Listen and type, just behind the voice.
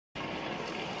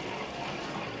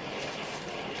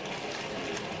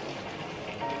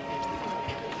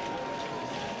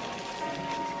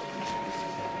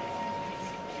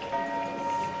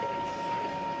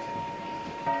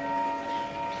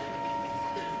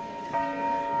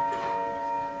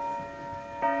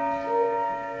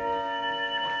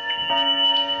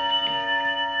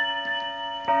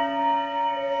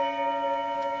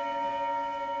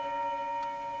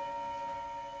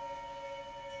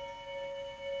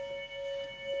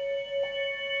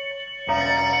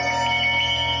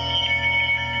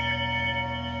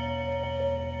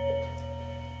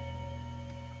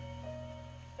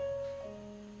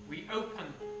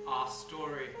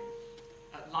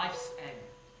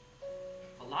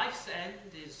life's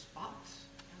end is but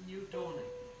a new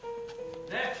dawning.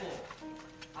 Therefore,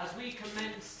 as we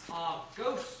commence our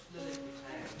ghostly little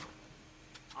tale,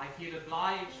 I feel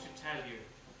obliged to tell you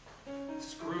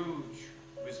Scrooge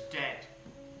was dead.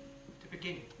 To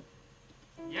begin,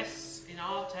 yes, in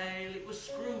our tale it was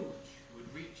Scrooge who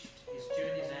had reached his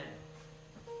journey's end.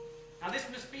 Now this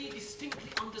must be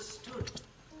distinctly understood,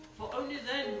 for only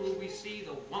then will we see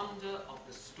the wonder of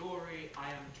the story I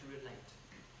am to relate.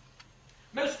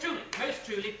 Most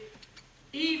truly,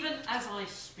 even as I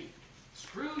speak,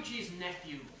 Scrooge's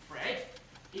nephew, Fred,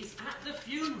 is at the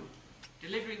funeral,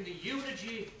 delivering the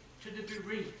eulogy to the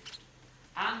bereaved.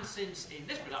 And since in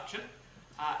this production,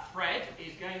 Fred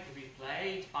is going to be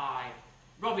played by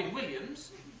Robin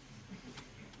Williams,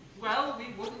 well,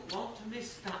 we wouldn't want to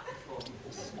miss that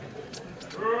performance.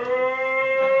 Good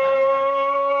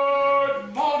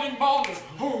morning, morners.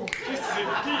 Oh, yes,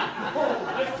 indeed. Oh,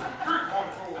 yes. Good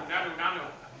morning. Oh, nano, nano.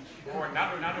 Oh,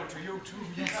 nano, nano to you too,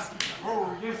 yes.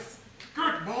 Oh, yes.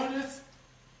 Good mornings.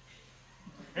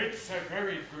 It's a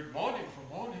very good morning for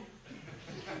morning.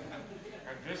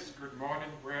 And this good morning,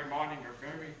 we're mourning a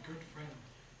very good friend.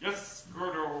 Yes,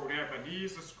 good old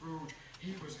Ebenezer Scrooge.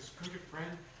 He was as good a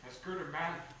friend, as good a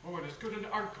man, oh, and as good an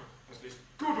uncle as this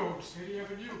good old city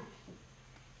ever knew.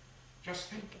 Just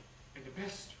think, in the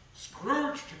best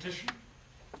Scrooge tradition,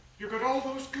 you got all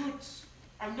those goods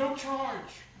and no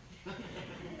charge.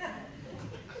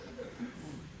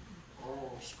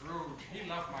 Oh, Scrooge, he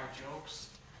loved my jokes.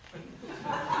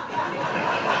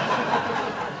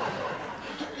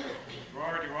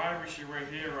 Boy, do I wish you were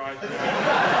here right now.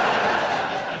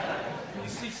 You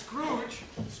see, Scrooge,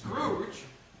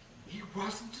 he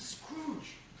wasn't a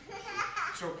Scrooge.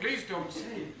 So please don't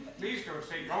say you're a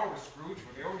Scrooge,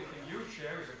 for the only thing you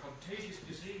share is a contagious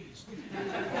disease.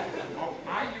 Oh,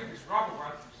 I knew this robber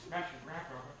once, the smashing grab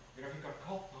robber. You know, he got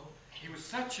caught though. He was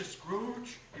such a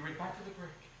Scrooge, he went back to the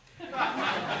brick.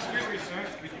 Excuse me, sir.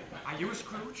 Are you a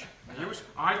Scrooge?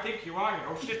 I think you are, you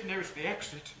know, sitting there is the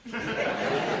exit.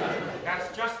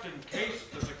 That's just in case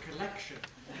there's a collection.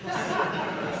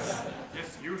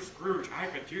 Yes, you Scrooge. I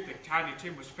bet you think Tiny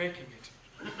Tim was faking it.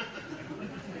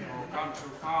 Oh, gone too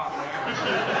far there.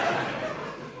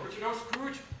 But you know,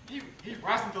 Scrooge, he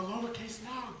wasn't a lowercase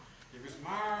long. He was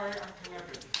my Uncle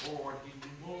Eben. Oh, and he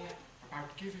knew more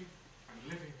about giving and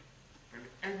living than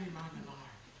any man alive.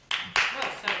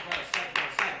 Well said, well said,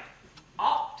 well said.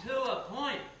 Up to a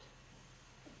point.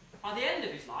 By the end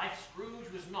of his life, Scrooge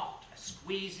was not a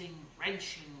squeezing,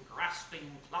 wrenching,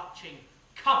 grasping, clutching,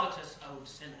 covetous old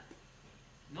sinner.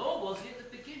 Nor was he at the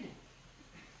beginning.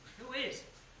 Who is?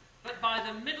 But by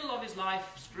the middle of his life,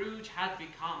 Scrooge had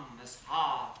become as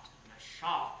hard and as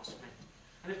sharp as flint.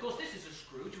 And of course, this is a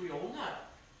Scrooge we all know,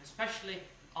 especially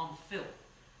on film.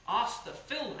 Ask the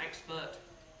film expert,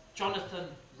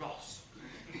 Jonathan Ross.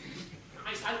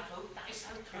 That is so true, that is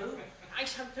so true, that is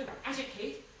so true. As a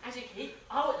kid, at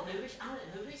the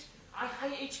movies, I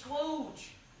hated Scrooge.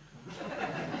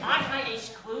 I hated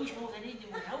Scrooge more than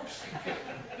anyone else,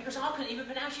 because I couldn't even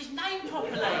pronounce his name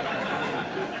properly.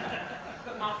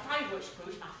 But my favourite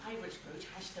Scrooge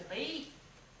has to be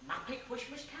Muppet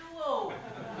Christmas Carol.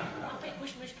 Muppet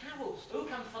Christmas Carol. Who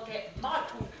can forget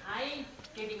Michael Caine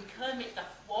giving Kermit the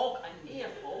Frog an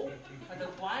earful for the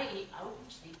way he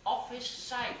opens the office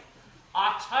safe? I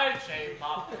told you,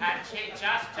 Bob Cratchit,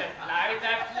 just to blow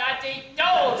the bloody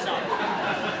doors off.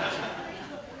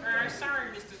 Sorry,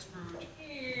 Mr. Scrooge.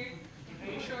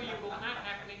 Are you sure you will not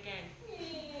happen again?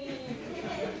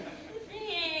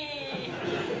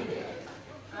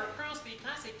 Across the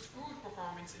classic Scrooge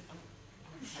performance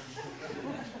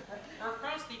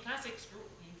across the classic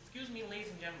Scrooge... Excuse me, ladies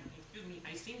and gentlemen. Excuse me,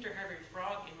 I seem to have a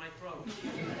frog in my throat.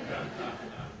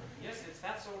 Yes, it's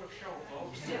that sort of show,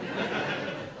 folks.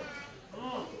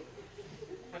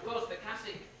 Of course, the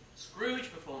classic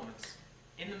Scrooge performance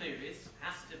in the movies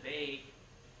has to be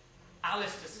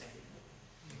Alastair Sim.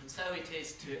 And so it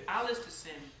is to Alastair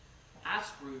Sim as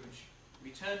Scrooge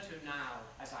we turn to now,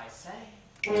 as I say.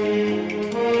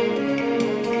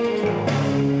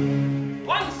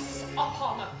 Once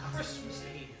upon a Christmas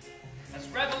Eve, as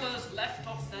revellers left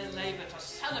off their labour to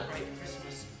celebrate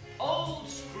Christmas, old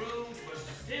Scrooge was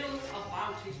still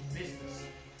about his business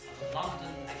at the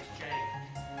London Exchange.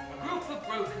 A group of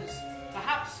brokers,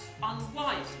 perhaps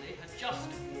unwisely, had just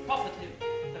proffered him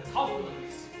the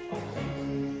compliments of the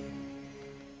season.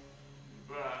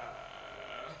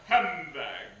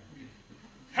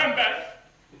 Humbug!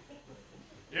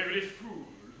 Every fool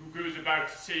who goes about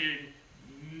saying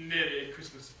Merry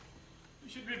Christmas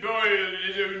should be boiled in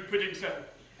his own pudding cellar,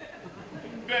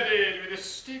 buried with a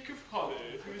stake of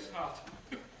holly through his heart.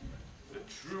 The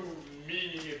true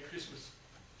meaning of Christmas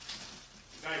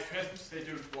Buy presents they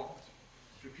don't want,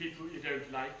 to people you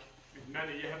don't like, with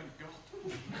money you haven't got.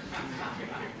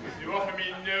 You offer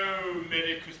me no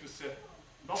Merry Christmas, sir.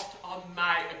 Not on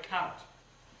my account.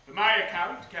 For my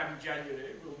account, come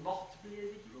January, will not be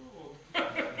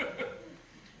overdrawn.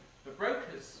 The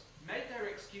brokers made their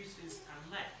excuses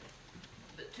and left,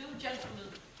 but two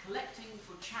gentlemen collecting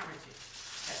for charity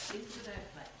stepped into their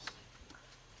place.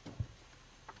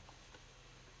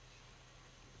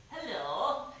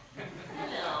 Hello.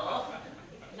 Hello.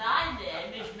 My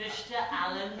name is Mr.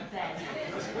 Alan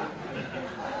Bennett.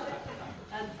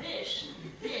 And this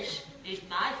is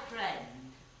my friend,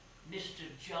 Mr.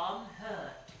 John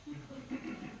Hurt.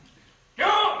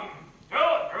 John, do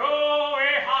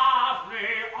we have the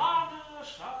honour,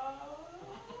 sir,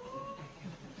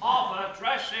 of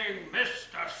addressing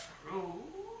Mr.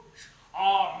 Scrooge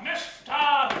or Mr.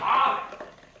 Nallon?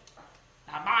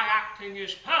 Now, my acting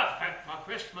is perfect for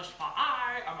Christmas, for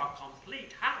I am a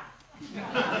complete ham.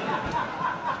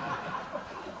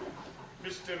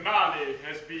 Mr. Marley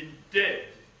has been dead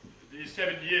these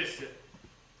 7 years, sir.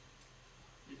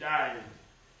 He died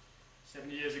 7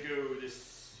 years ago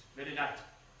this very night.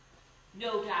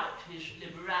 No doubt his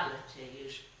liberality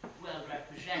is well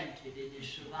represented in his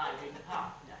surviving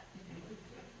partner.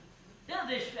 Now,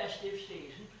 this festive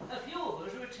season, a few of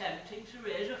us are attempting to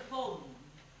raise a fund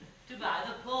to buy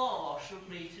the poor some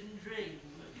meat and drink.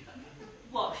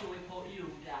 What shall we put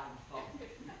you down for?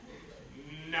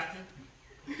 Nothing.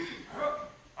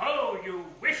 Oh, you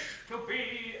wish to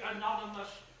be anonymous?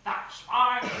 That's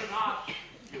fine with us.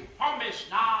 You promise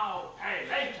now, pay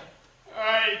later.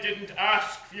 I didn't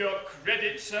ask for your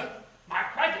credit, sir. My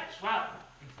credit's well.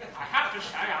 I have to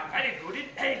say I'm very good in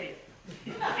alien.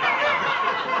 And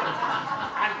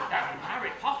in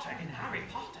Harry Potter,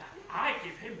 I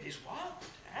give him his wand.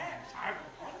 Yes, I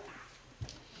want that.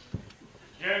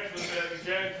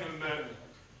 Gentlemen,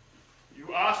 you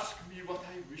ask me what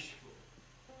I wish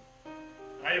for.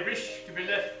 I wish to be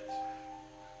left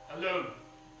alone.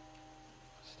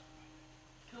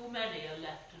 Too many are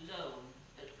left alone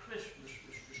at Christmas,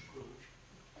 Mr. Scrooge,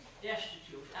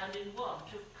 destitute and in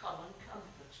want of common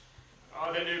comforts.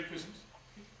 Are there no prisons?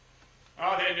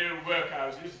 Are there no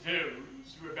workhouses?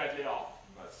 Those who are badly off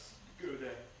must go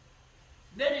there.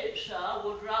 Many, sir,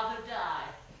 would rather die.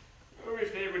 Oh,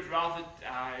 if they would rather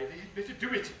die, they had better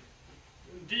do it.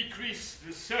 And decrease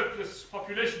the surplus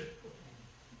population.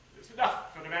 It's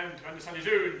enough for a man to understand his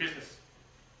own business,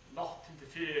 not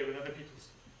interfere with other people's.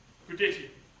 Good day to you.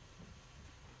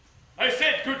 I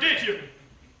said good day to you.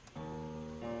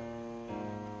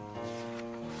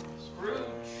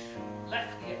 Scrooge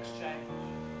left the exchange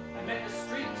and met the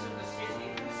streets of the city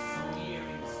with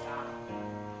sneering scowl,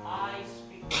 eyes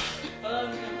fixed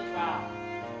firmly on the ground.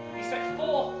 He set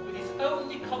forth with his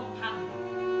only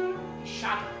companion, the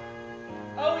shadow.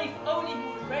 Only he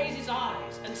would raise his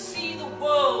eyes and see the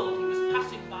world he was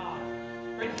passing by,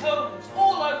 for in homes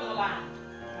all over the land,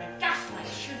 where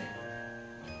gaslights shimmer,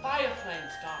 fire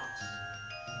flames dance,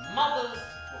 mothers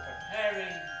were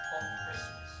preparing for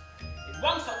Christmas. In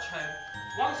one such home,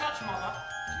 one such mother,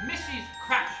 Mrs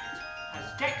Cratchit, has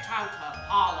decked out her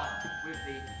parlour with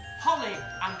the holly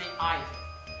and the ivy,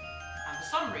 and for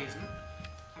some reason,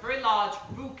 a very large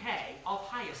bouquet of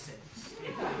hyacinths.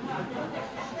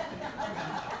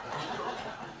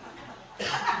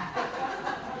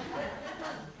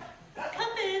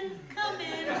 Come in, come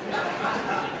in.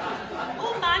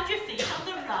 Oh, mind your feet on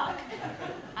the rug.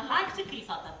 I like to keep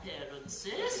up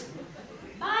appearances.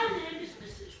 My name is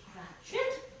Mrs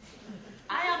Cratchit.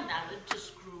 I am married to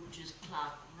Scrooge's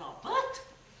clerk, Robert.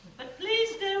 But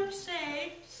please don't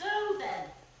say, so then.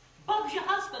 Bob's your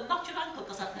husband, not your uncle,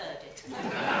 because I've heard it.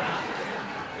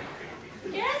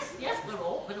 Yes, we're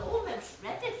almost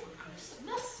ready for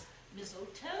Christmas.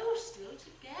 Mistletoe still to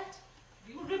get.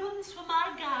 New ribbons for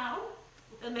my gown.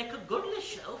 They'll make a goodly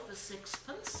show for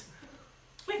sixpence.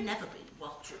 We've never been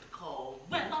what you'd call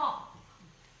well off.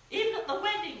 Even at the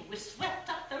wedding, we swept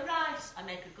up the rice. I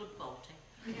make a good bolting.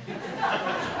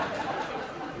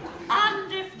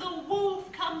 And if the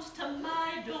wolf comes to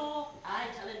my door, I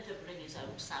tell him to bring his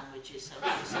own sandwiches, so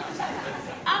he says.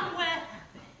 And we're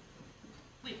happy.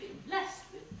 We've been blessed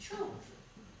with children.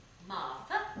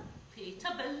 Martha, Peter,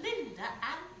 Belinda,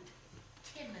 and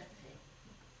Timothy,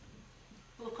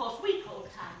 who of course we call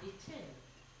Tiny Tim.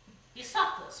 He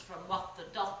suffers from what the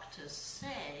doctors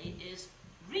say is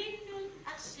renal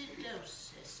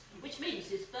acidosis, which means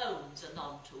his bones are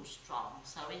none too strong,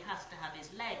 so he has to have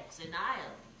his legs in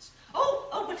irons.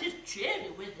 Oh, but he's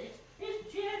cheery with it. He's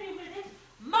cheery with it.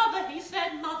 Mother, he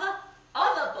said, Mother,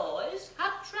 other boys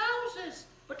have trousers,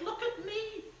 but look at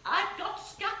me, I've got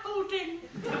scaffolding.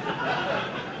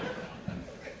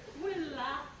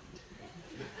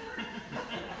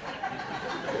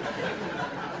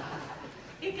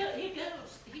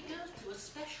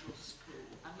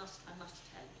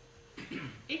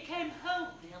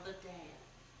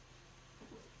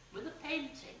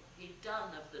 painting he'd done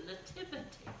of the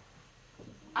Nativity.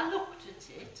 I looked at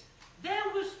it.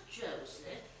 There was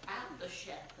Joseph and the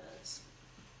shepherds,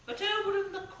 but over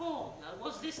in the corner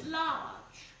was this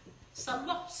large,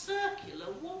 somewhat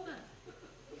circular woman.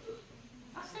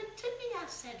 I said, Timmy,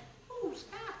 who's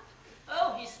that?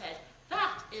 Oh, he said,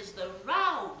 that is the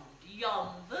round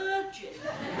young virgin.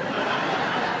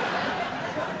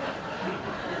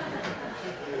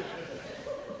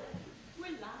 We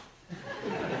laughed.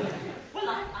 Well,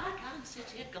 I can't sit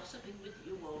here gossiping with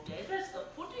you all day. There's the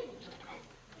pudding to come.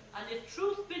 And if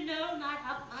truth be known, I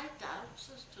have my doubts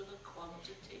as to the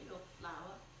quantity of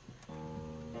flour.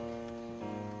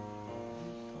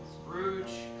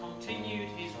 Scrooge continued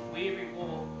his weary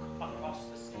walk across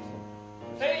the city,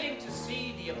 failing to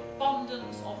see the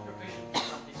abundance of provisions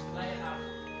that display out,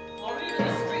 or even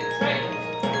the street trains.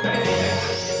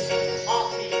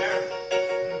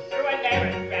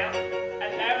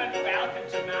 Welcome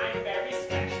to my very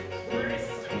special cruise.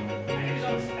 And it was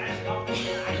on special offer.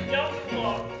 I don't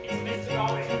look, it's Mr.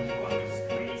 Owen, who won't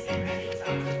squeeze him any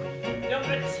time.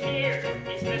 Number 2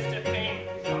 is Mr. Finn,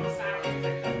 who's on sound as a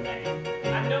company.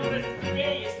 And number 3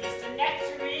 is Mr.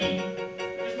 Nectarine, who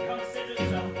doesn't consider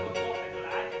himself good looking, but I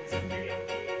think he's a real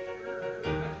kid.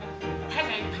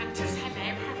 Hello, Punters, hello,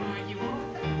 how are you all?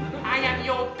 I am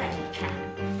your Beckham.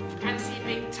 Fancy a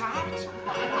big tart?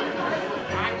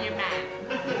 I'm your man.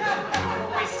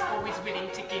 Always willing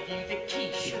to give you the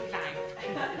quiche of life.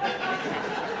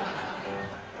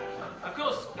 Of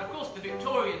course, the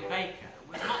Victorian baker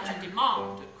was much in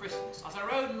demand at Christmas, as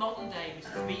our own modern-day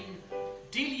Mrs. Beaton,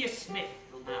 Delia Smith,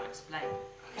 will now explain.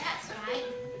 That's right.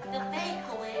 The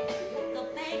bakery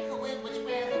was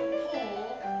where the poor,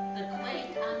 the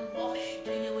great and washed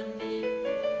to you and me,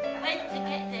 went to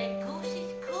get their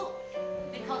gooses cooked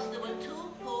because they were too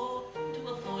poor to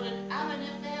afford an oven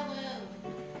of their own.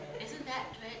 Isn't that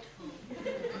dreadful?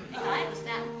 If I was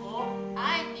that poor,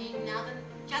 I'd need nothing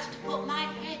just to put my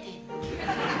head in.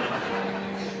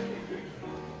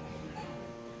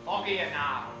 Foggier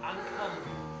now, and come.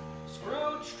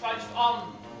 Scrooge trudged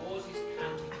on towards his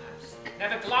counting house,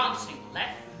 never glancing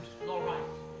left nor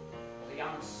right, for the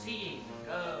unseeing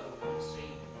go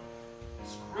unseen.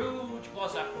 Scrooge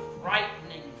was a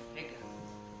frightening figure.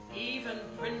 Even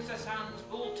Princess Anne's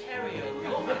bull terrier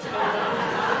looked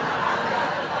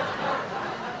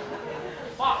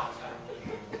But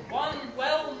one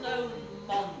well-known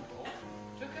mongrel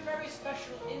took a very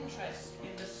special interest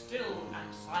in the still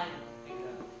and silent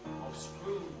figure of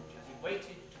Scrooge as he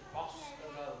waited to cross the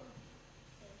road.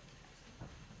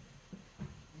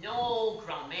 No,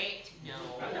 Gromit, no,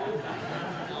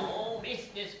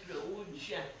 Mr.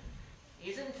 Scrooge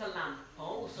isn't a lamp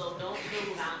pole, so don't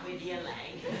do that with your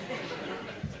leg.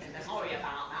 Sorry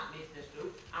about that, Mr.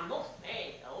 Scrooge. I must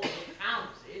say, though, the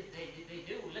trousers, they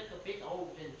do look a bit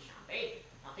old and shabby.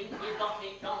 I think you got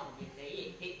it wrong, you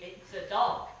see. It's a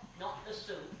dog, not the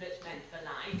suit that's meant for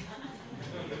life.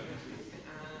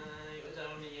 It was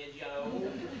only a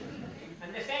joke.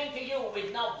 And the same to you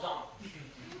with knobs on.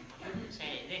 I shouldn't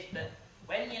say this, but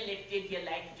when you lifted your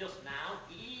leg just now,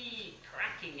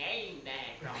 cracking aim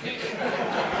there, Gromit.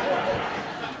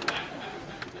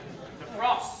 The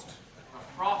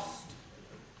frost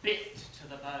bit to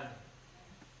the bone.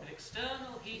 But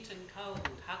external heat and cold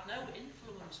had no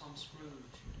influence on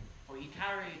Scrooge, for he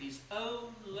carried his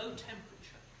own low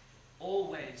temperature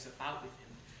always about with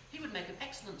him. He would make an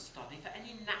excellent study for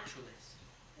any naturalist.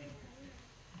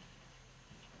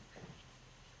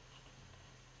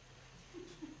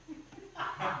 I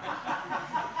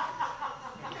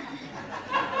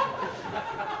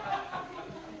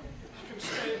can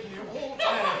stay here all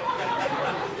day.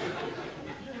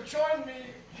 You join me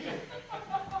here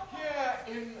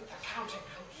in the counting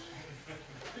house,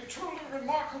 the truly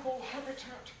remarkable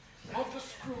habitat of the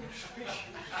Scrooge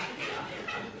species.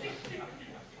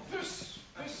 This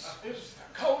is the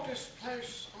coldest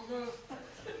place on earth.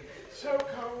 So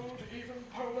cold, even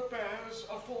polar bears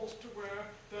are forced to wear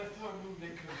their thermal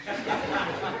knickers.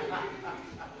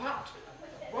 But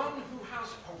one who has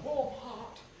a warm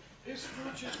heart is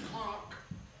Scrooge's clerk,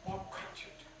 Mrs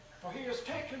Cratchit, for he has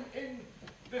taken in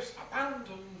this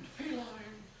abandoned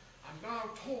feline and now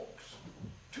talks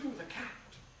to the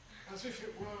cat as if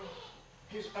it were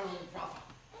his own brother.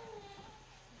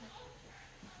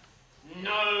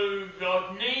 No,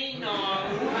 Rodney, no.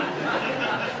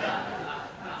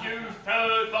 You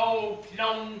third old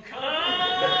plonker.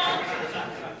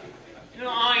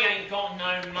 I ain't got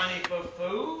no money for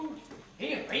food.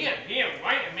 Here, wait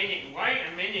a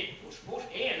minute. Push,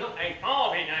 here, look, a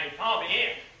farthing,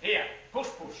 here, push.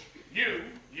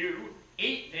 You,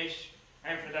 eat this,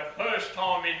 and for the first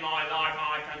time in my life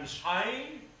I can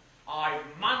say, I've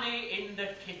money in the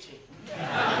kitty.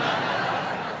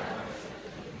 Yeah,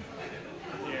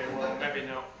 well, maybe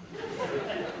not.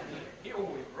 It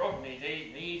always robbed me,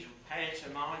 these pants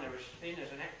of mine are as thin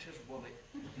as an actor's wallet.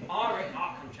 I reckon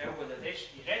I can tell whether this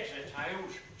is heads or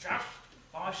tails just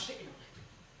by sitting on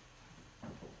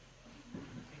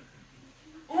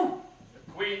it. Ooh, the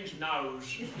Queen's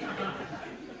nose.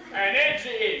 And heads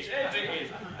it is, heads it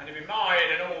is. And it'll be my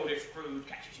head and all this Scrooge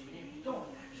catches him in him. Go on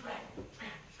now, scrap.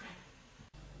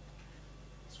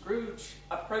 Scrooge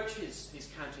approaches his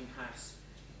counting house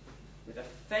with a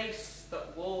face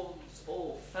that warns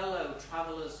all fellow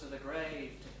travellers to the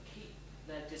grave to keep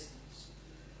their distance.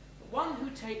 The one who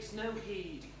takes no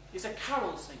heed is a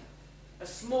carol singer, a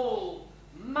small,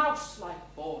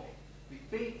 mouse-like boy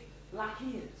with big black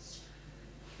ears,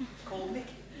 called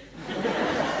Mickey.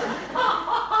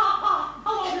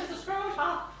 Hello, Mr. Scrooge.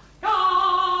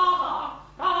 God,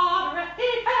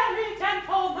 very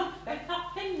gentleman, let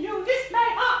nothing you dismay.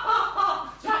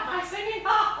 Like my singing.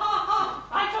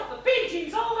 I took the Bee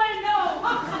Gees, all they know.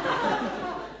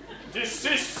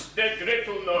 Desist that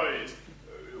dreadful noise.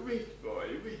 Wait, boy,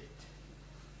 wait.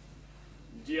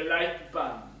 Do you like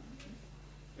buns?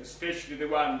 Especially the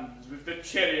ones with the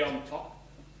cherry on top?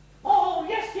 Oh,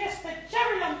 yes, the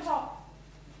cherry on top.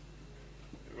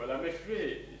 Well, I'm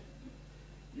afraid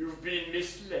you've been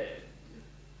misled.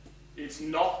 It's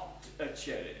not a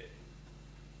cherry.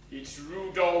 It's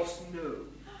Rudolph's nose.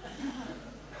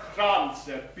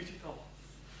 Prancer bit it off.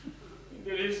 And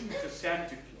there isn't a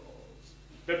Santa Claus.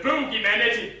 The boogeyman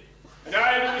ate it. And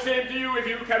I'll do the same to you if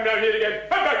you come down here again.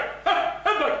 Humbug!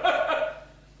 Humbug!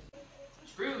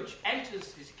 Scrooge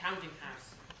enters his counting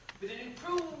house with an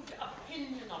improved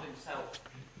opinion of himself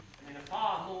and in a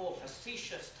far more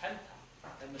facetious temper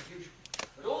than was usual.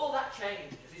 But all that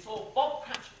changed as he saw Bob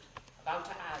Cratchit about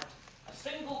to add a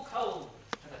single coal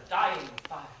to the dying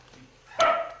fire.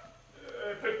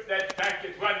 Put that back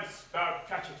at once, Bob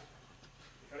Cratchit.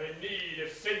 You're in need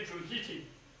of central heating.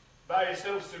 Buy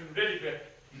yourself some ready bread.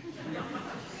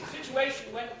 The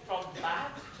situation went from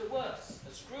bad to worse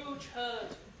as Scrooge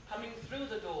heard coming through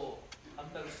the door a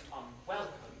most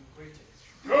unwelcome greeting.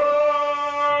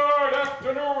 Good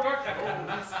afternoon.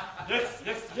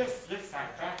 Yes,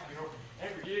 I'm back,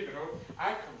 Every year,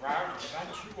 I come round and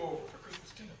invite you over for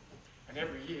Christmas dinner. And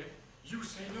every year, you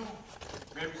say no.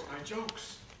 Maybe it's my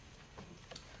jokes.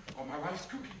 Or my wife's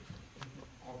cooking.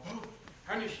 Or both.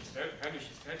 Honey, she said,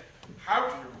 how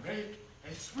do you make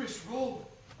a Swiss roll?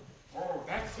 Oh,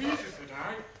 that's easy, said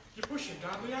I. You push him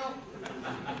down the aisle.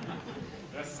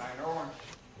 Yes, I know.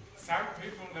 Some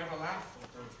people never laugh at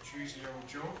those cheesy old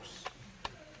jokes.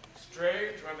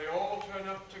 Strange when they all turn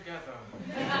up together.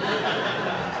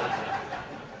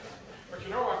 But you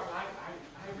know what? I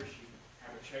wish you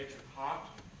had a change of heart.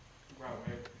 Well,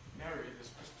 marry this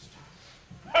Christmas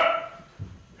time.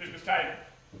 Christmas time.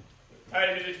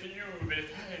 Time is it for you, but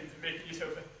it's time for making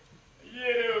yourself a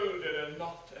year older and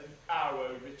not an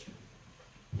hour richer.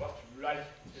 What right have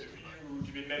you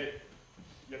to be married?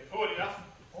 You're poor enough.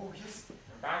 Oh, yes,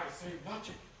 and by the same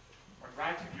logic, what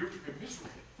right have you to be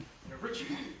miserable? You're rich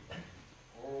enough.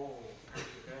 Oh, pretty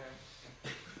bad.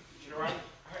 But you know, I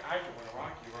don't want to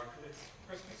argue on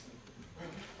Christmas, and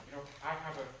well, I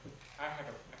have a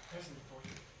present for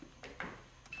you.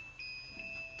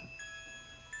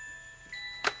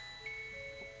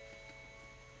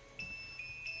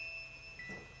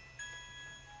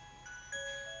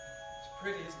 It's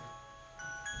pretty, isn't it?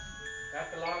 That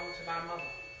belonged to my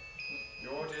mother,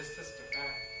 your dear sister,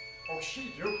 Fan. Oh,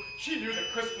 she knew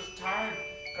that Christmas time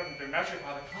couldn't be measured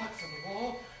by the clocks on the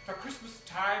wall, for Christmas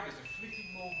time is a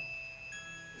fleeting moment.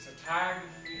 It's a time of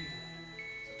freedom.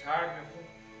 It's a time of hope.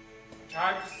 A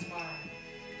time to smile.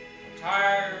 A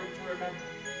time to remember.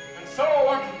 And so,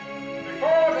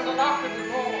 before there's a knock at the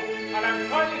door, and I'm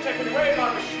finally taken away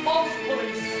by the schmaltz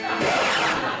police.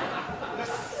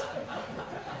 Yes.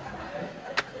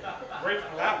 Wait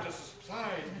for laughter to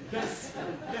subside. Yes,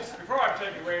 before I'm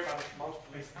taken away by the schmaltz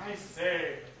police, I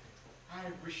say, I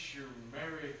wish you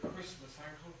Merry Christmas,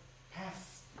 Uncle.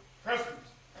 Past, present,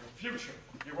 and future,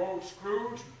 you old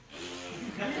Scrooge.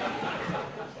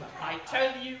 I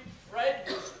tell you, Fred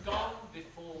was gone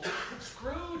before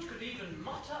Scrooge could even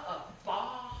mutter a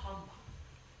bar humbug.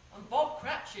 And Bob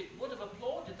Cratchit would have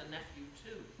applauded the nephew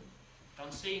too, but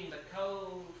on seeing the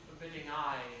cold, forbidding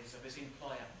eyes of his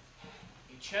employer,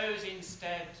 he chose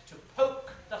instead to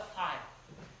poke the fire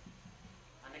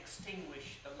and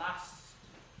extinguish the last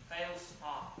fail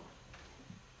spark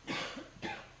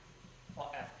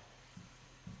forever.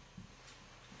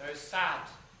 Those sad,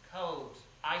 cold,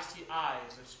 icy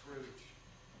eyes of Scrooge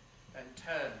then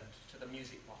turned to the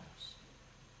music box.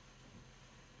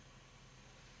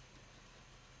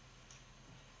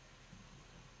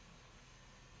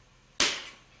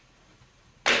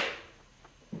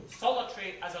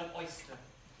 solitary as an oyster,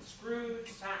 Scrooge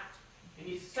sat in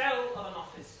his cell of an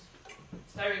office,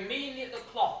 staring meanly at the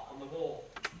clock on the wall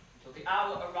until the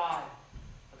hour arrived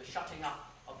for the shutting up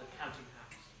of the counting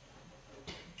house.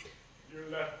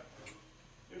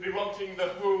 You'll be wanting the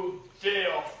whole day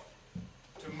off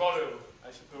tomorrow, I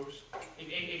suppose. If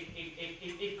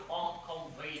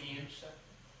convenient, sir.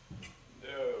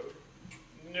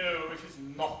 No, it is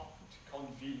not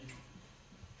convenient.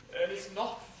 And it's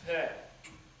not fair.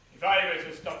 If I were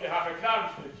to stop you half a crown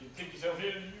for it, you'd think yourself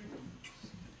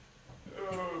ill-used.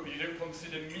 Oh, but you don't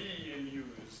consider me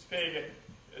ill-used, paying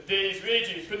a day's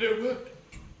wages for no work.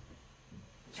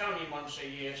 It's only once a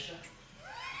year, sir.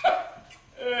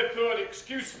 A poor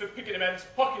excuse for picking a man's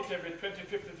pocket every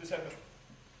 25th of December.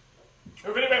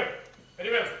 Oh, very well,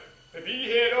 very well. But be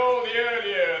here all the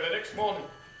earlier the next morning.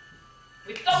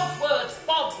 With those words,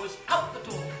 Bob was out the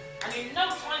door, and in no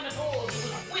time at all he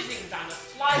was whizzing down a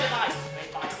slide of ice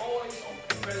made by boys on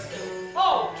Primrose Hill.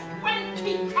 Oh,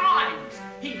 20 times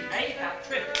he made that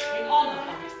trip in honour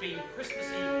of its being Christmas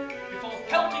Eve, before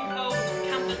pelting home to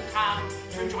Camden Town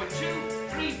to enjoy 2,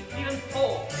 3, even 4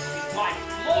 of his wife's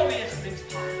glorious mince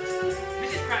pies.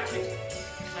 Mrs Cratchit,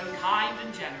 so kind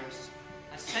and generous,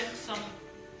 has sent some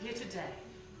here today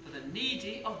for the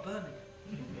needy of Birmingham.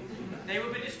 They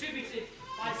will be distributed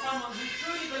by someone who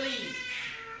truly believes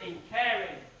in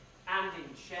caring and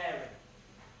in sharing.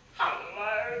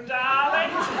 Hello,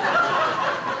 darling.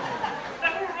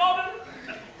 Little Robin.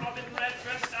 Little Robin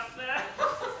Redbreast up there.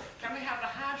 Can we have the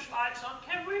house lights on,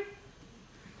 can we?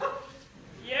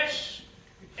 Yes,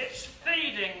 it's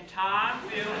feeding time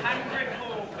for you hungry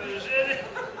paupers, isn't it?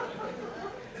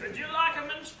 Would you like a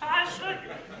mince pie, sir?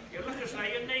 You look as though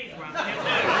you need one. You do.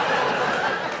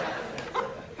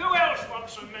 Who else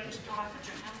wants a mince pie? Put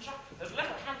your hands up. There's a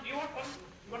little hand. You want one?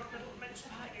 You want a little mince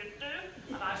pie? You do.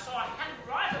 And I saw a hand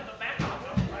right at the back.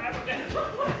 Right at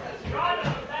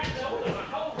the back door. There's a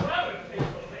whole row of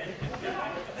people in.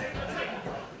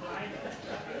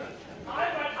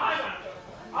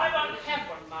 I won't have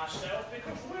one myself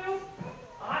because, well,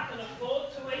 I can afford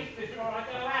to eat before I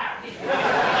go out.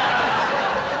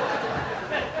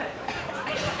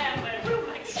 We'll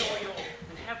make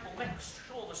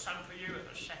sure the sun for you at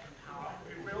the second hour.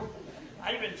 We will.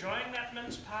 Are you enjoying that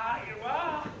mince pie? You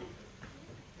are.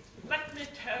 Let me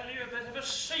tell you a bit of a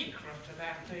secret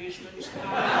about these mince pies.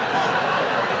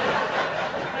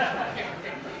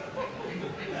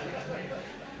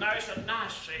 No, it's a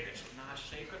nice secret. It's a nice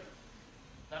secret.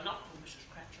 They're not from Mrs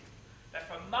Cratchit. They're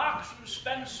from Marks and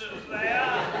Spencer's, they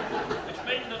are. Which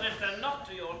means that if they're not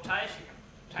to your taste, you can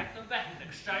take them back and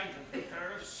exchange them for a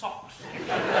pair of socks.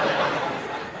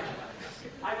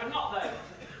 I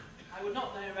would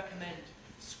not though recommend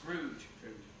Scrooge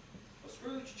food. For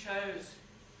Scrooge chose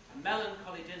a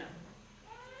melancholy dinner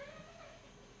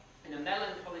in a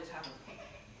melancholy tavern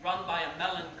run by a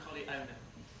melancholy owner.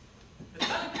 The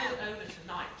melancholy owner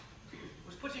tonight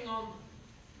was putting on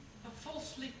a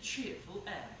falsely cheerful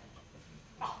air.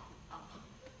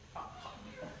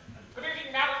 Good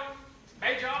evening, madam.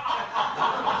 Major.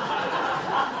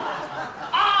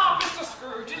 Mr.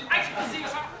 Scrooge, delighted to see you,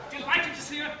 sir. Delighted to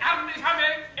see you. And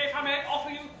if I may offer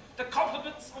you the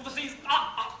compliments of the season.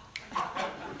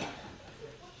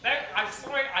 No, I'm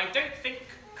sorry, I don't think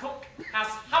Cook has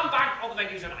humbug on the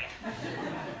menu tonight.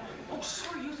 Oh,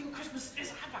 sorry, you think Christmas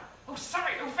is humbug? Oh,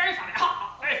 sorry. Oh, very funny.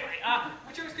 Very funny.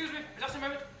 Would you excuse me for just a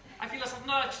moment? I feel a sudden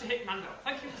urge to hit Mando.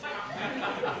 Thank you so much.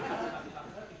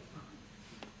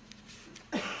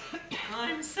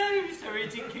 I'm so sorry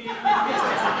to keep you,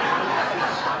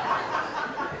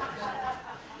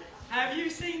 Have you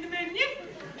seen the menu?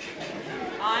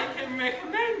 I can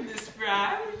recommend the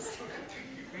sprouts.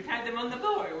 We've had them on the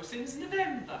boil since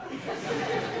November.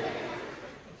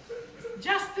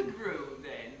 Just the gruel,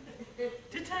 then,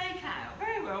 to take out.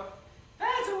 Very well.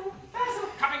 Basil.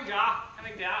 Coming down.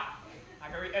 My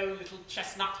very own little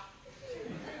chestnut.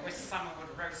 I wish someone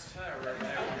would roast her over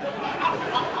there.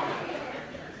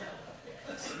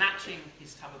 Snatching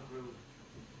his tub of gruel,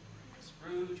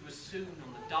 Scrooge was soon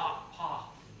on the dark path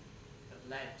that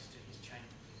led to his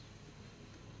chambers.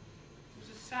 It was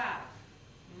a sad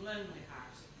and lonely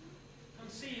house,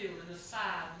 concealed in a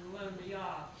sad and lonely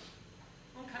yard.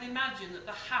 One can imagine that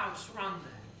the house ran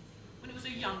there when it was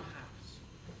a young house,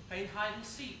 playing hide and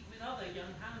seek with other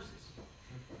young houses.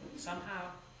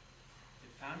 Somehow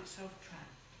it found itself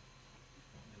trapped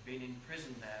and had been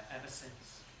imprisoned there ever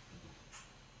since.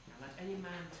 Let any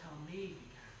man tell me, he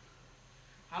can,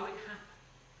 how it happened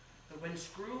that when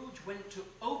Scrooge went to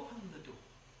open the door,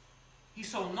 he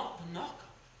saw not the knocker,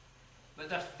 but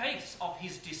the face of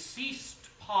his deceased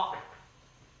partner,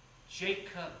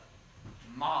 Jacob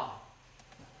Marley.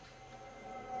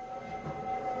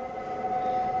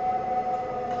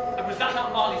 that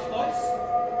not Marley's voice?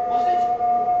 Was it?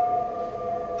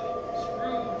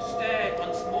 Scrooge stared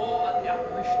once more at the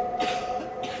apparition.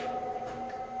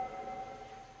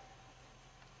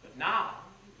 But now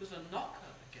it was a knocker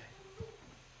again.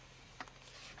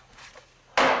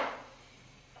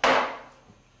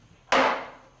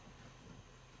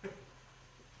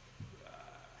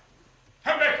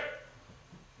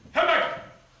 Help!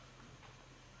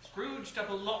 Scrooge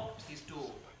double-locked his door,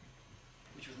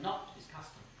 which was not his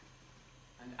custom,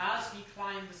 and as he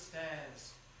climbed the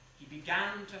stairs, he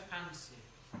began to fancy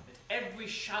that every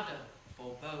shadow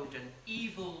forebode an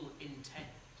evil intent.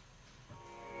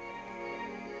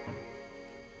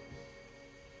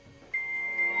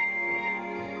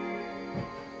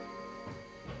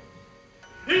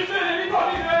 Is there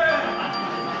anybody there?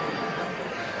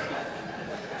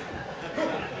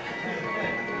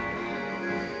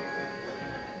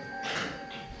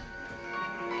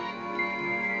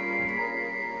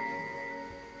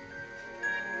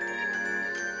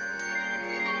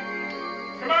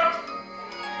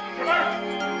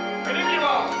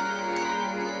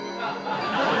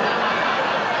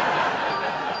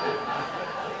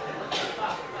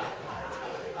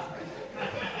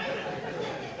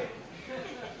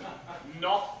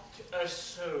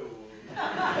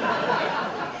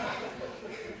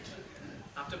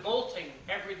 After bolting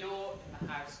every door in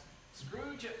the house,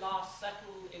 Scrooge at last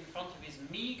settled in front of his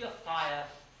meagre fire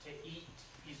to eat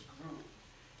his gruel.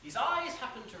 His eyes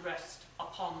happened to rest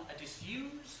upon a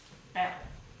disused bell.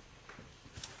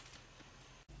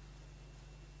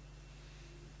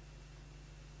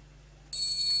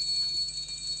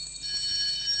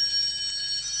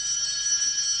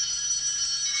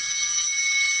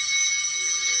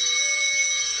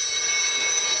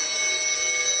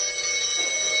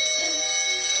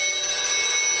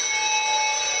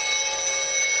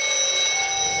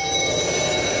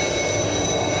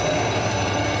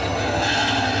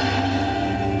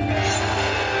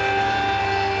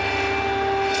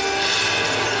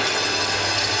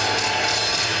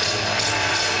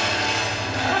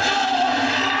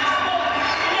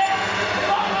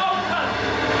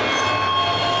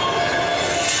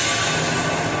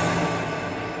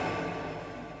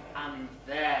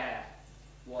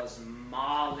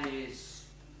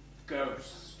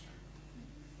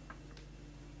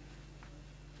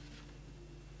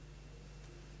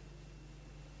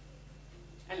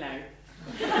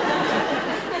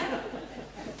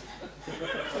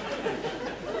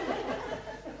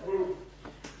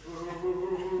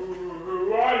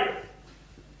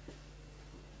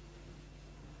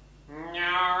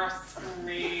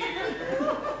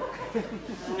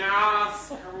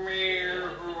 Ask me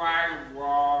who I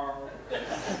was.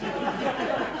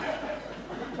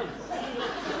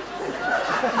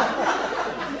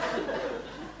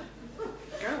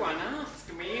 Go on,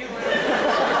 ask me who I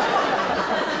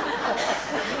was.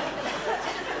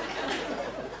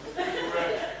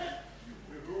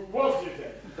 Who was you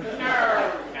then? No.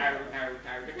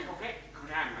 The correct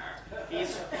grammar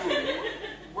is who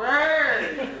were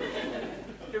you?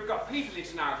 You've got people in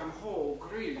now from Hall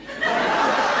Green.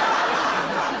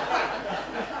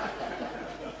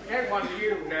 We don't want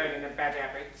you learning the bad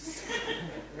habits.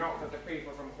 Not that the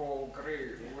people from Hall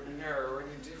Green would know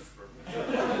any different.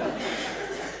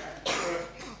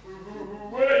 Who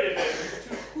were you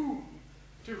then?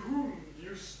 To whom do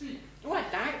you speak? Oh, I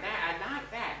like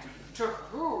that. To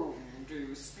whom do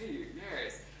you speak?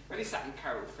 Yes. Well, it's something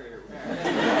cold for you. I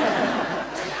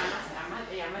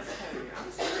must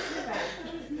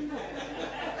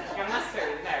tell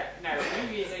you. No, New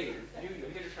Year's Eve. You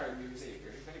did a show New Year's Eve.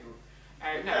 It was very good.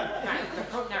 The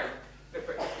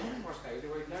problem was though, there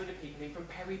were a load of people in from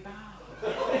Perry Bar.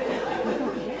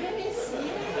 Yes.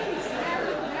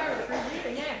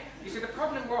 Yeah. You see, the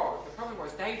problem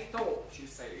was, they thought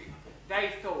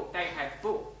they had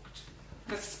booked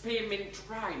the Spearmint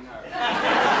Rhino.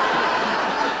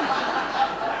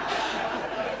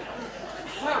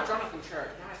 Well, Jonathan Church,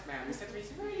 nice man, he said to me,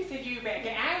 well, you think you better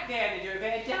get out there and do a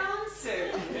bit of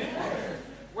dancing.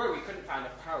 Well, we couldn't find a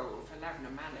pole for 11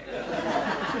 a minute.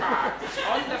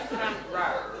 On the front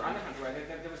row,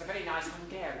 there was a very nice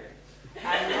Hungarian.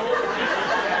 And we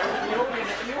all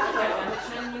went on the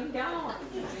changing dance.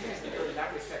 Yes,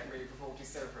 that was set me for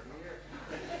 47.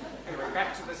 Anyway,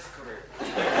 back to the Scrooge.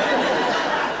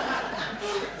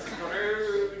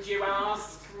 Scrooge, you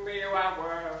ask me who I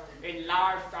were. In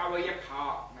life, I were your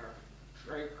partner.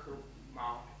 Draco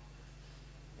Mark.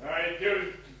 I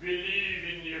don't believe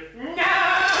in you. No! I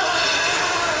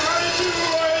do.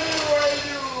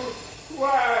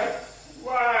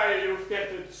 Why you've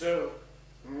get it so?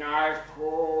 I've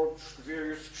forged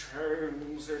these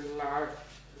chains in life.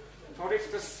 For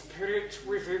if the spirit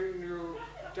within you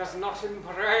does not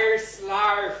embrace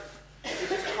life,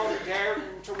 it is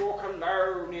condemned to walk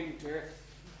alone in death,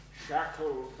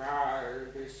 shackled by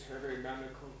this heavy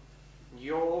manacle.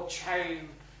 Your chain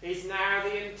is now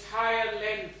the entire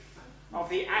length of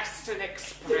the Aston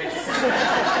Express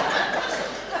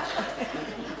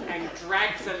and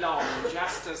drags along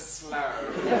just as slow.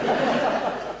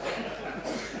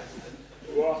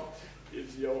 What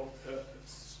is your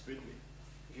purpose with me?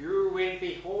 You will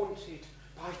be haunted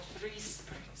by 3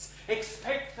 spirits.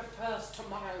 Expect the first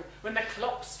tomorrow when the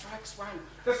clock strikes 1,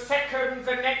 the second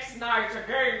the next night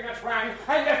again at 1,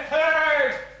 and the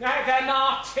third at the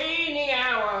martini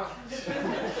hour.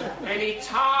 Any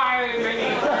time,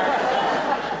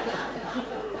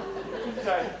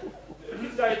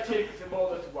 Did I take them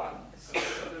all at once?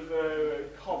 The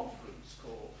conference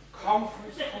call.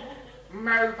 Conference call,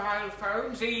 mobile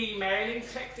phones, emailing,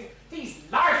 texting. These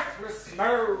lifeless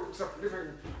modes of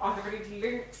living are the very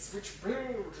links which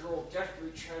build your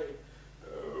deathly chain.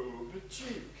 Oh, but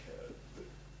Jacob,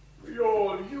 we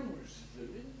all use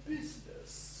them in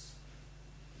business.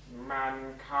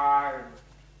 Mankind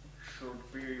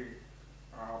should be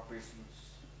our business.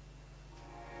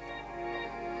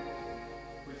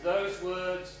 With those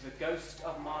words, the ghost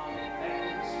of Marley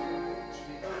beckons Scrooge to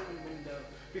the open window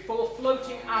before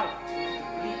floating out into the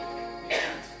bleak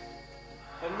night.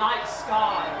 The night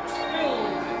sky was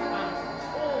filled with phantoms,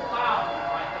 all bound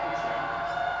by heavy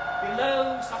chains.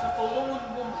 Below sat a forlorn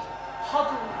woman,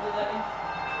 huddled with her infant.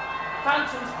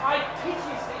 Phantoms cried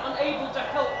piteously, unable to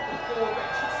help the poor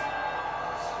wretches.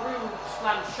 Scrooge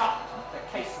slammed shut the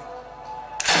casement.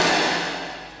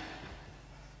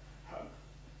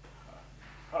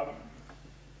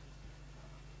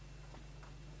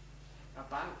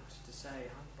 About to say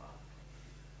humbug,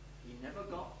 he never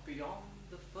got beyond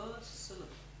the first syllable.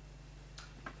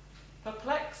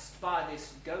 Perplexed by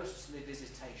this ghostly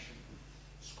visitation,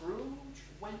 Scrooge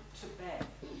went to bed,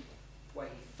 where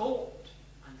he thought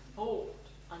and thought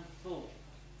and thought.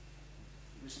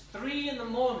 It was 3 in the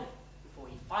morning before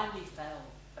he finally fell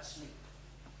asleep.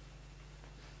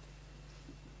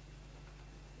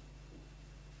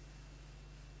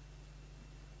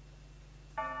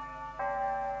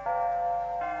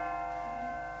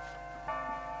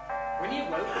 When he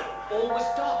awoke, all was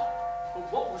dark,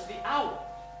 but what was the hour?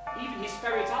 Even his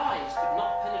ferret eyes could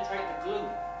not penetrate the gloom,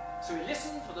 so he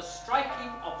listened for the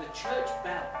striking of the church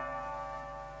bell.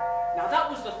 Now that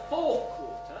was the 4th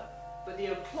quarter, but the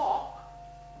o'clock...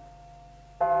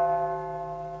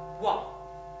 1,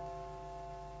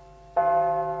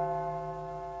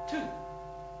 2,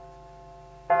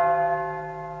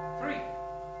 3,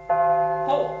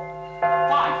 4,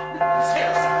 5,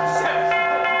 6, 7,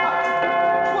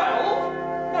 12.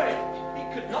 No, it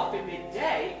could not be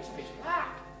midday. It was pitch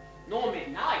black. Nor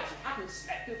midnight. He hadn't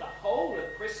slept through the whole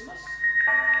of Christmas.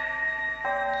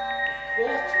 The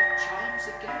quarter chimes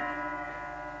again.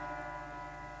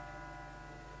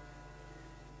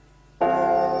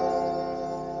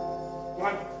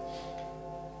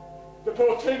 The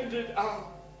portended hour.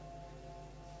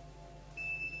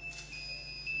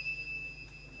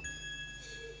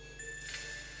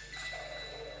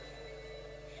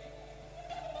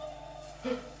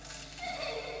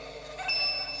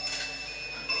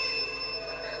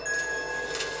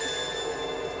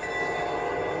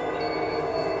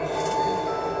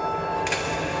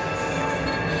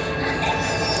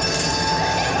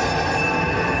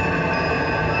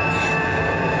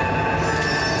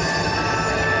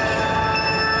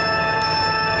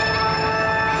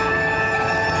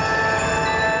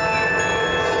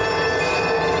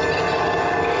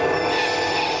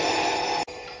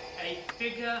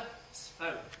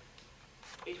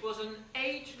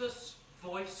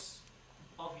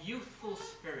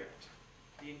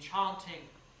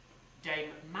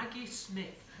 Dame Maggie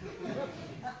Smith.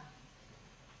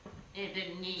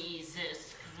 Ebenezer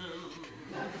Scrooge.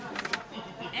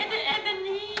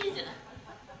 Ebenezer.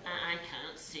 I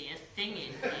can't see a thing in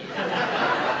here.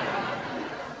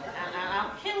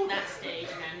 I'll kill that stage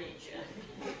manager.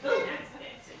 Oh, that's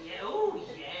better. Yeah. Oh,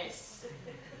 yes.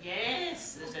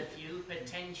 Yes, there's a few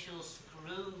potential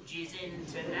Scrooges in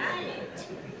tonight.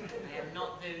 I am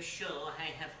not though sure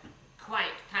I have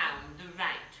quite found the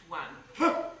right one.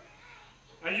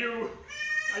 Are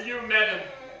you, madam,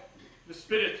 the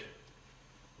spirit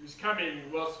whose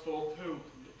coming was foretold to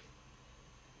me?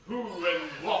 Who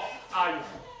and what are you?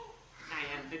 I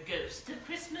am the ghost of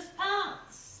Christmas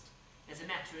past. As a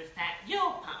matter of fact,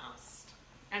 your past.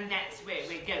 And that's where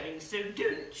we're going, so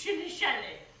don't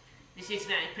shilly-shally. This is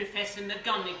my Professor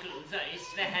McGonagall voice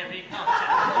for Harry Potter.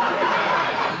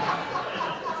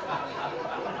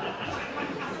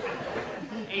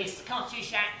 A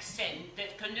Scottish accent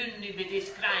that can only be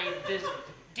described as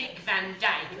Dick Van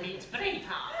Dyke meets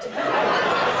Braveheart.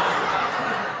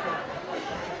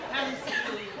 Come,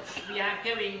 Scrooge, we are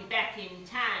going back in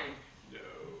time.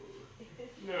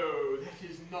 No, that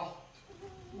is not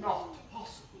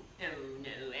possible. Oh,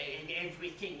 no,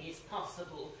 everything is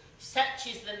possible. Such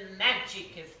is the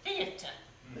magic of theatre.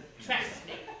 Trust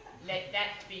me, let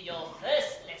that be your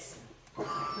first lesson.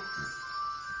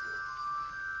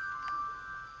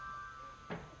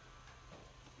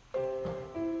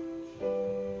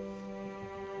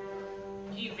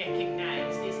 Do you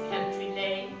recognize this country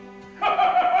lane?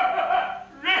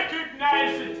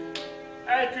 Recognize it!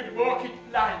 I could walk it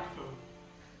blindfold.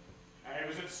 I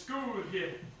was at school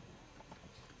here.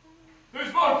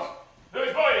 Those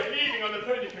boys leaving on the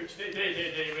pony coach, they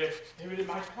were in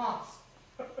my class.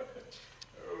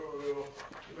 Oh,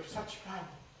 it was such fun.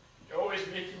 They're always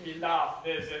making me laugh.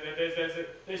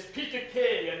 There's Peter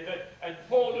Kay and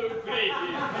Paul O'Grady.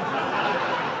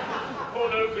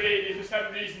 Paul O'Grady, for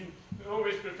some reason,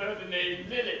 always preferred the name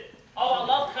Lily. Oh, I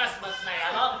love Christmas, mate.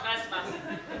 I love Christmas.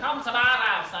 Come to our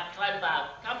house at Clembow.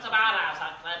 Come to our house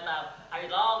at Clembow. And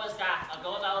you'll always get a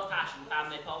good old-fashioned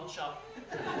family pawn shop.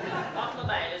 Bottle of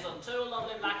Baileys and two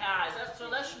lovely black eyes. That's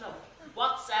traditional.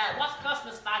 What's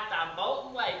Christmas like down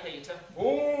Bolton Way, Peter?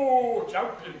 Oh,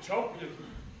 champion.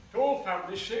 The whole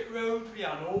family sit round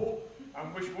piano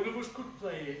and wish one of us could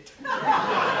play it.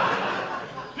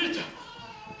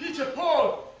 Peter,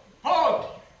 Paul!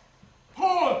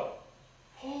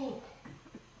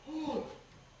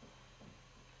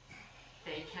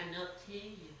 They cannot hear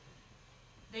you.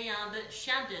 They are but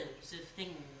shadows of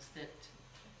things that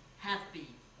have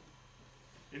been.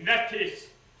 In that case,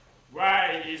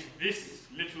 why is this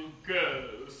little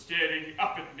girl staring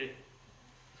up at me?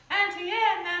 Auntie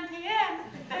Anne,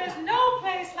 there's no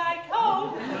place like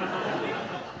home.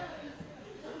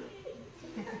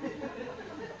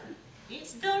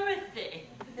 It's Dorothy,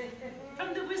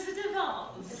 from the Wizard of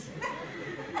Oz.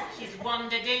 She's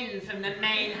wandered in from the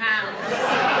main house.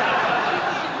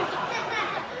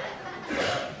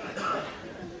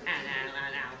 And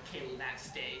I'll kill that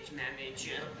stage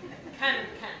manager. Come,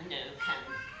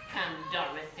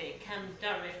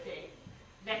 Dorothy.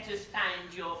 Let us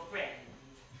find your friend.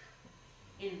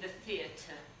 In the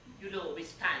theatre, you'll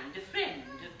always find a friend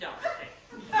of Dorothy.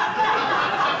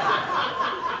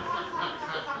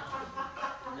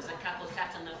 There's a couple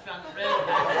sat on the front row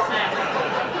by the side.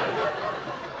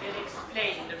 They'll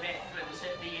explain the reference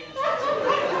at the end.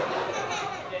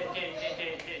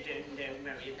 Don't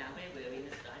worry now, where were we?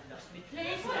 I've lost my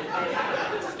place.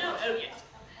 No, oh yes.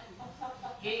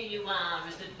 Here you are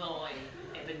as a boy,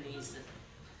 Ebenezer,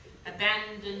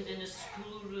 abandoned in a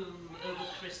schoolroom over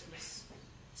Christmas,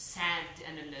 sad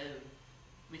and alone,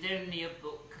 with only a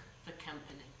book for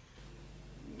company.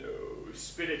 No,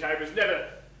 Spirit, I was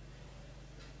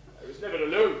never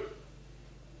alone.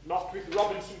 Not with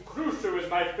Robinson Crusoe as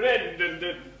my friend,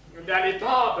 and Ali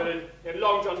Baba and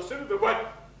Long John Silver.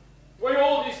 Why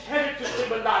all these characters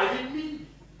came alive in me?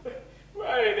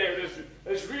 Why, they're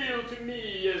as real to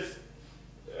me as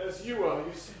you are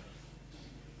yourself.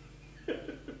 I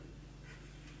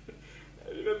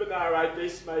remember now I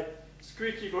based my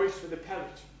squeaky voice for the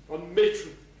parrot on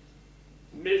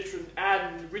Matron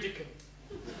Anne Widdecombe.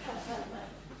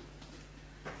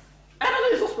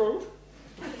 Ebenezer Scrooge!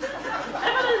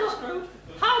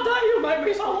 How dare you make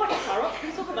me sound like a parrot?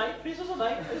 Pieces of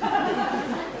eight.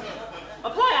 A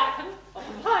play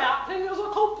acting is a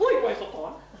complete waste of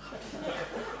time.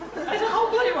 It's a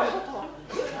complete waste of time.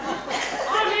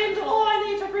 I mean, do I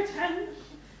need to pretend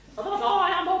that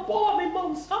I am a barmy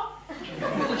monster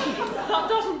that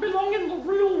doesn't belong in the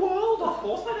real world? Of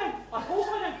course I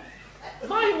don't.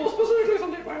 Mine was specifically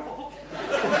something very awful.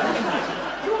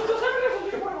 You were specifically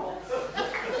something very awful.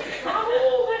 And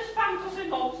all this fantasy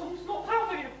nonsense not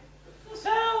out of you.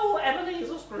 So,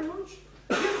 Ebenezer Scrooge,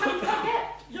 you can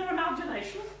forget your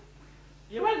imagination.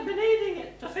 You won't be needing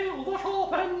it to feel the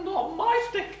sharp end of my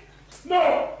stick.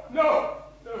 No.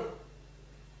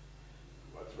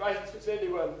 What right has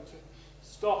anyone to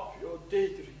stop your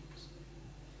daydreams?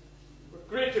 What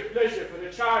greater pleasure for a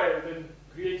child than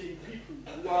creating people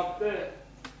who aren't there?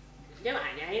 No, I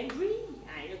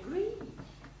agree.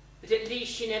 But at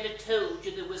least she never told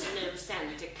you there was no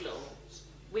Santa Claus.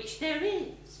 Which there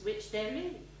is.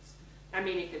 I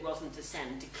mean, if there wasn't a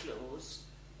Santa Claus,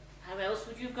 how else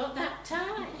would you have got that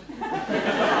tie?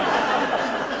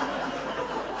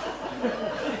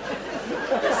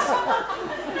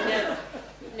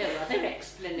 No other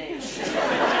explanation.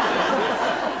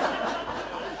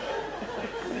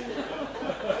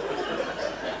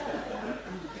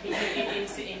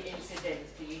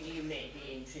 Incidentally, you may be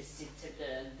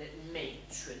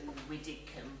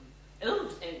Oh,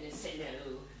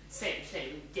 so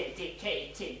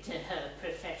dedicated to her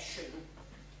profession.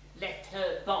 Left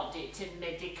her body to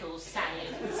medical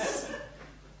science.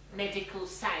 Medical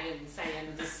science, I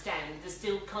understand, are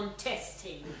still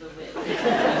contesting the will.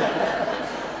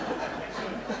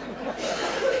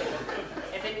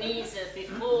 Ebenezer,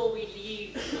 before we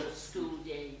leave your school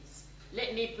days,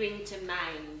 let me bring to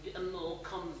mind a more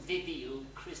convivial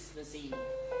Christmas Eve.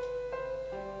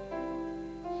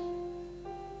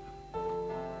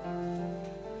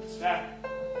 What's that?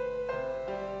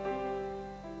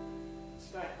 What's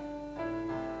that?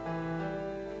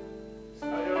 It's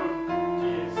my own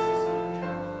dear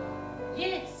sister.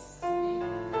 Yes.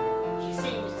 She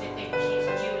seems to think she's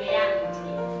Julie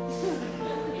Andrews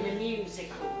in a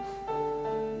musical.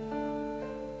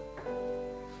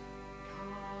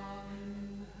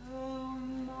 Come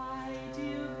home, my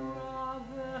dear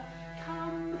brother,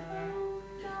 come home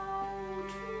now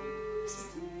to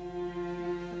stay.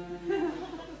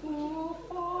 Oh,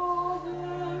 Father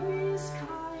is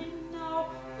kind now,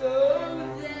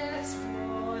 oh, that's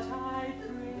what I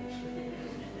pray.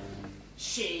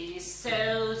 She's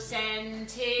so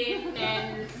sentimental,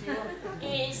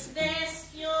 it's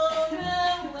best you're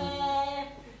aware.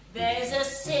 There's a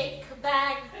sick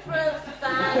bag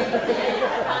provided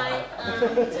right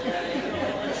under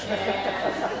your chair.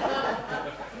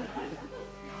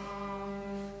 Come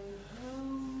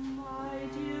home, my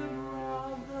dear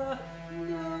brother,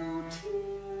 no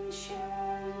tears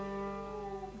shall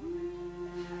you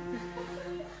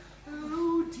breathe.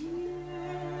 Oh dear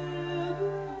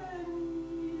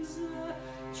Ebenezer,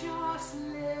 just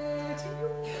let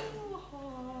your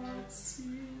heart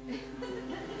sing.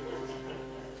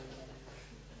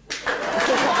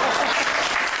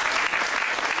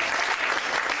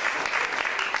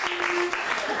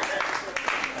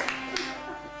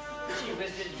 She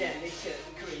was a delicate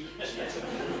creature,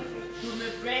 whom a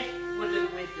breath would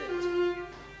have withered.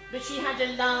 But she had a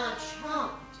large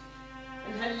heart,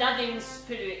 and her loving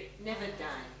spirit never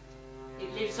died.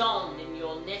 It lives on in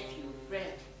your nephew,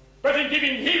 Fred. But in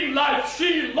giving him life,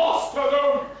 she lost her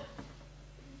own.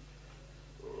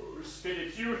 Oh,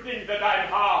 Spirit, you think that I'm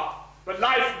hard, but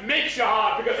life makes you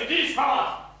hard because it is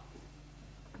hard.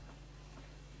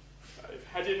 I've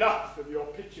had enough of your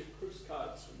picture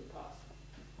postcards from the past.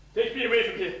 Take me away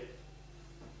from here.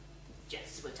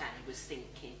 Just what I was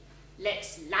thinking.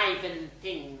 Let's liven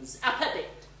things up a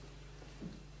bit.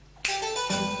 Come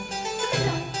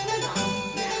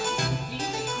on now.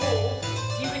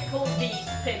 Do you recall these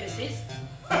premises?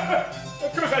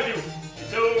 Of course I do.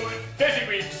 It's old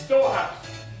Fezziwig storehouse.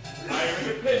 I was a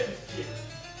pleasant kid.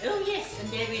 Oh yes, and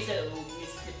there is old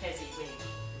Mr. Fezziwig,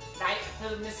 like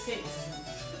Homer Simpson.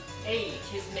 Age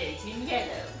has made him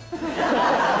yellow.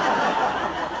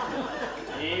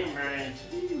 Hey,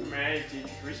 mate,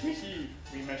 it's Christmas Eve.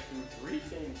 We must do 3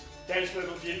 things. Dance,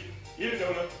 little Jim, eat a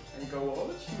donut, and go all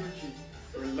smooching.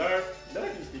 For love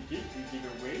is the gift we give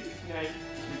away tonight,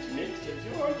 which makes us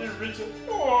all the richer.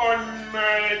 Oh,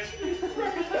 mate,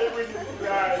 I wouldn't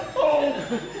cry. Oh,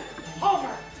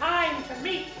 Homer, time to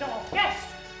meet your guests.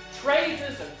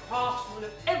 Traders and craftsmen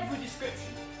of every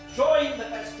description joined the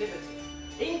festivities.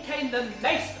 In came the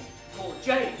mason called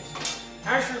James.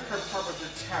 As you can probably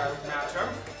tell,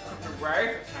 madam, from the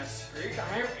way that I speak, I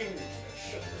am English.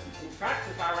 In fact,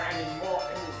 if I were any more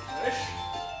English,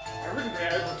 I wouldn't be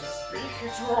able to speak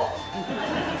at all.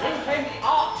 In came the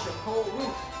archer called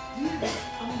Ruth.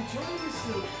 I'm enjoying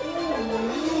myself.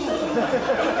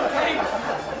 Came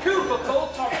Cooper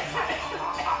called Tom.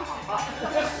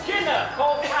 The Skinner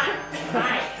called Frank.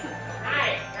 Right.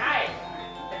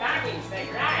 The baggins,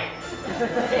 they're right.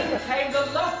 In came the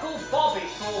local Bobby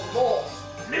called Morse.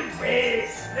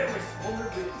 Lewis.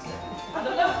 And the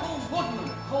local woodman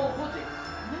called Woody.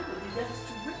 No, that is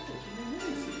terrific.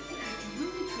 It's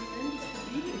really tremendous to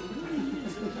be here.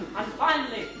 And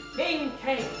finally, in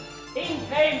came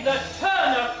the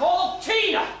Turner called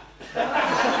Tina.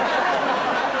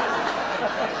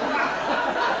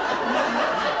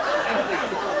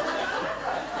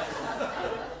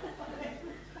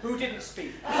 Who didn't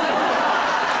speak?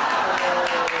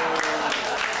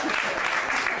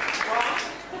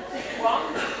 One,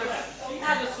 she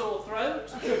had a sore throat,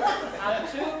 and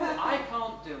 2, I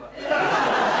can't do it.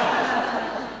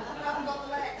 I've got the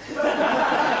legs.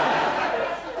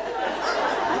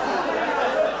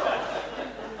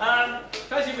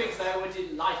 Fezziwigs, they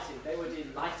were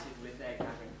delighted with their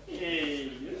gathering.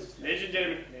 Hey, yes, ladies and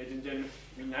gentlemen,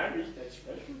 we now reach that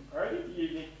special part of the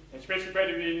evening, that special part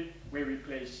of the evening where we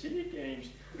play silly games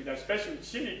with our special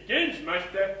silly games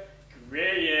master,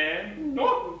 Graham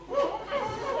Norton.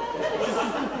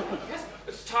 Yes,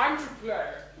 Time to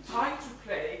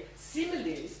play.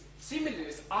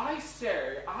 Similes, I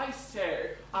say,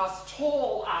 as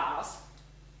tall as,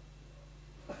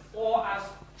 or as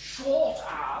short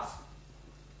as,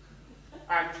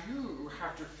 and you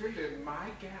have to fill in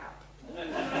my gap.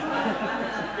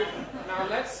 Now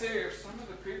let's see if some of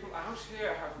the people out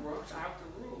here have worked out the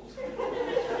rules.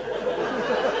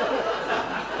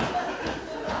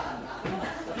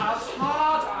 As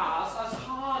hard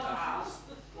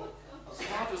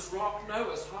as rock,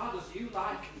 no, as hard as you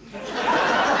like.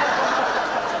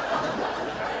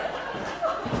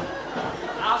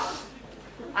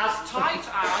 As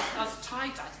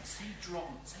tight as, say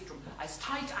drum, as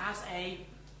tight as a,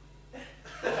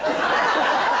 I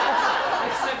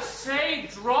said say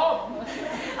drum,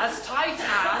 as tight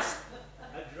as,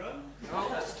 A drum?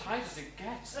 no, as tight as it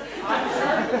gets. I'm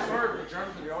terribly sorry for the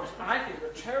German to be honest. I think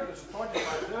we're terribly disappointed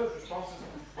by those responses.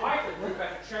 I think we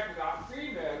better check with our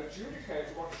female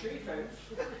adjudicator what she thinks.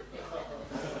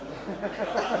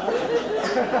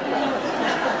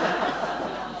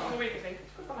 What do you think?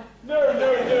 No.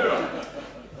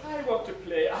 I want to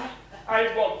play.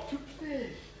 I want to play.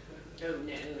 Oh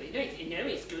no,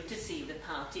 it's good to see the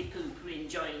party pooper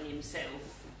enjoying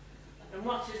himself. And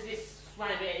what does this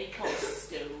soiree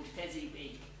cost, old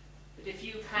Fezziwig? But a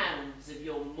few pounds of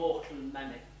your mortal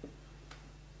money.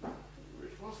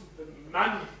 It wasn't the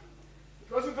money.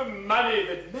 It wasn't the money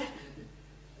that mattered.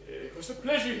 It was the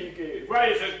pleasure he gave. Why,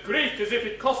 it's as great as if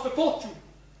it cost a fortune.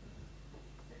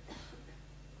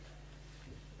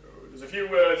 Oh, there's a few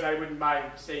words I wouldn't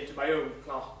mind saying to my own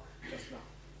clerk just now.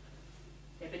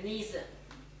 Ebenezer,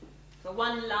 for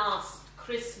one last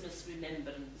Christmas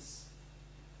remembrance,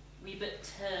 we but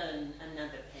turn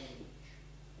another page.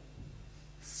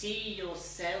 See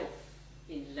yourself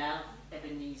in love,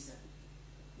 Ebenezer,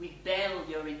 with Belle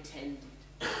you're intended,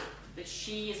 that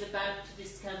she is about to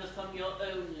discover from your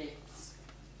own lips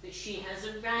that she has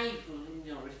a rival in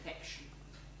your affection.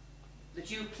 The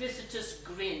duplicitous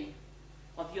grin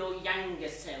of your younger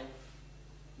self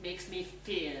makes me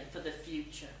fear for the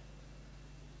future.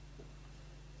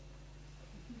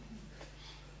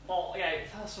 Oh, yeah,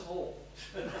 first of all,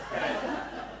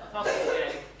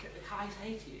 I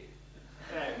say to you,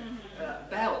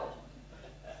 Belle,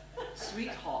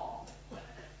 sweetheart,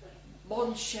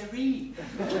 mon chéri.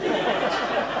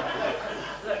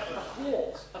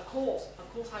 Of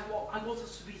course, I want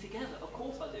us to be together. Of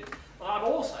course I do. But I'm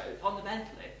also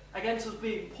fundamentally against us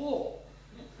being poor,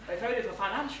 if only for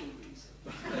financial reasons.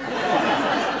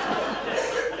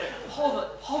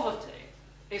 Poverty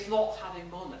is not having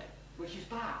money, which is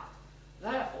bad.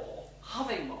 Therefore,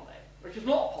 having money, which is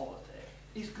not poverty,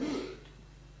 is good.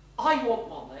 I want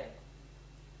money.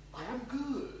 I am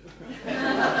good.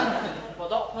 But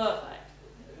not perfect.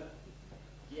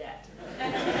 Yet.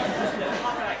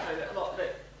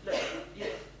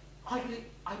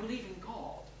 I believe in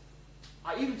God.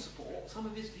 I even support some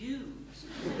of his views.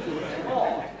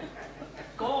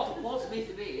 God wants me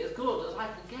to be as good as I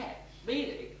can get,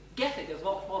 meaning getting as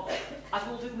much money as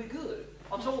will do me good.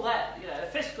 Until then, a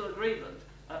fiscal agreement,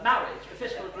 marriage, a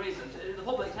fiscal agreement in the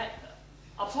public sector.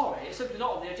 I'm sorry, it's simply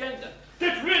not on the agenda.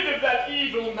 Get rid of that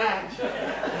evil man!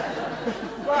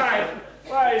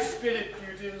 Why, spirit,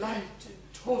 you delight in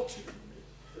torturing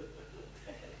me?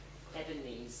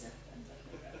 Ebenezer,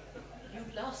 you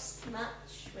lost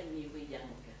much when you were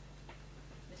younger.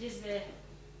 But there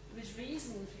was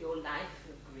reason for your life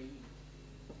of greed.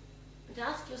 But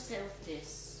ask yourself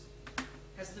this: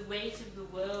 has the weight of the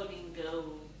world in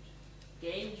gold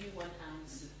gained you 1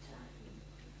 ounce of time?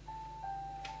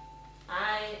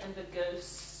 I am the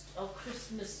ghost of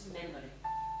Christmas memory.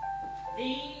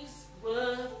 These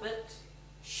were but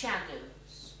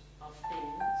shadows of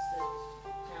things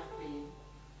that have been,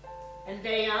 and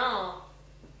they are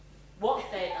what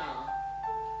they are,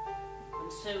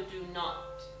 and so do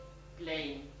not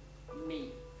blame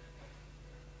me.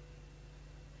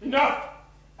 Enough!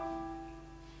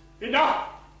 Enough!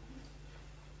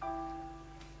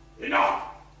 Enough!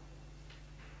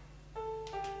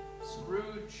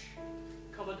 Scrooge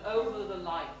covered over the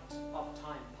light of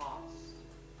time past,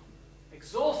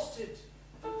 exhausted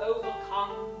and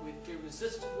overcome with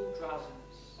irresistible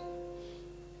drowsiness.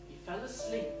 He fell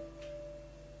asleep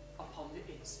upon the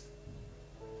instant.